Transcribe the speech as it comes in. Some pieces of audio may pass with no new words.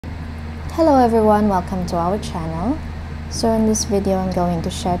Hello everyone, welcome to our channel. So in this video I'm going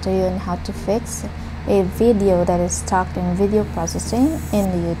to share to you on how to fix a video that is stuck in video processing in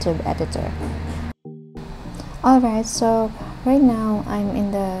the YouTube editor. Alright, so right now I'm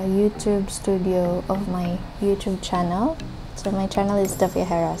in the YouTube studio of my YouTube channel. So my channel is The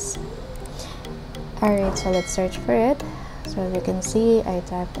Viajeras. Alright, so let's search for it. So as you can see, I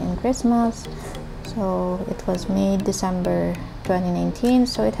typed in Christmas. So it was made December 2019,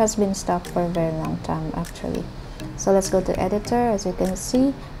 so it has been stuck for a very long time actually. So let's go to editor. As you can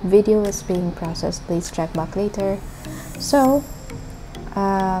see, video is being processed, please check back later. So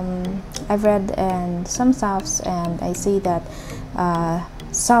I've read and some stuffs, and I see that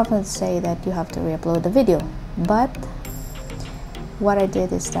some would say that you have to re-upload the video, but what I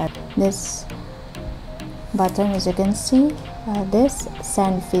did is that this button, as you can see, this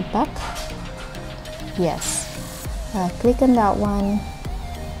send feedback, yes, click on that one,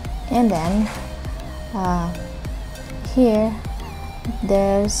 and then here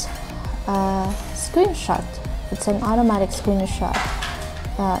there's a screenshot. It's an automatic screenshot.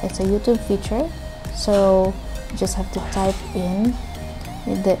 It's a YouTube feature, so you just have to type in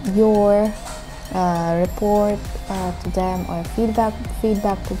your report to them, or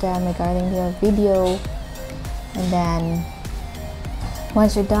feedback to them regarding your video, and then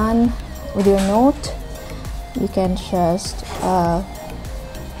once you're done with your note, you can just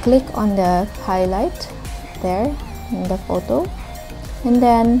click on the highlight there in the photo, and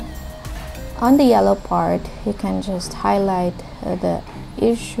then on the yellow part you can just highlight the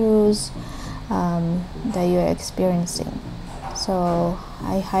issues that you're experiencing. So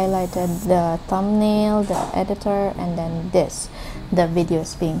I highlighted the thumbnail, the editor, and then the video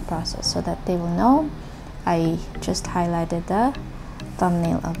is being processed, so that they will know I just highlighted the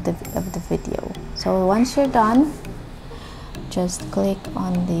thumbnail of the video. So once you're done, just click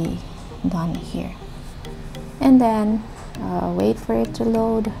on the done here, and then wait for it to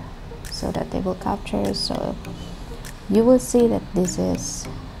load so that they will capture. So you will see that this is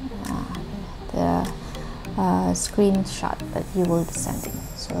the screenshot that you will be sending.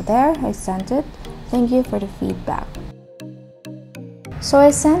 So there, I sent it. Thank you for the feedback. So I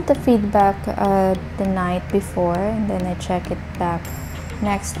sent the feedback the night before, and then I check it back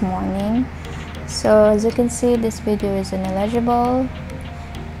next morning. So as you can see, this video is ineligible,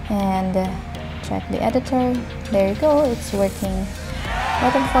 and check the editor. There you go, it's working.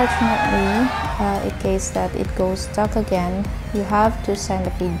 But unfortunately, in case that it goes stuck again, you have to send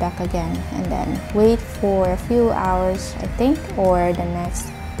the feedback again, and then wait for a few hours, I think, or the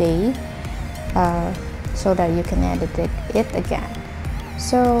next day, so that you can edit it again.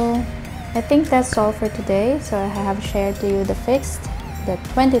 So I think that's all for today. So I have shared to you the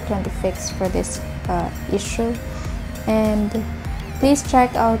 2020 fix for this issue, and please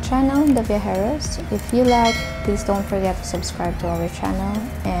check our channel, The Viajeras. If you like, please don't forget to subscribe to our channel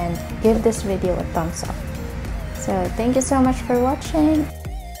and give this video a thumbs up. So thank you so much for watching.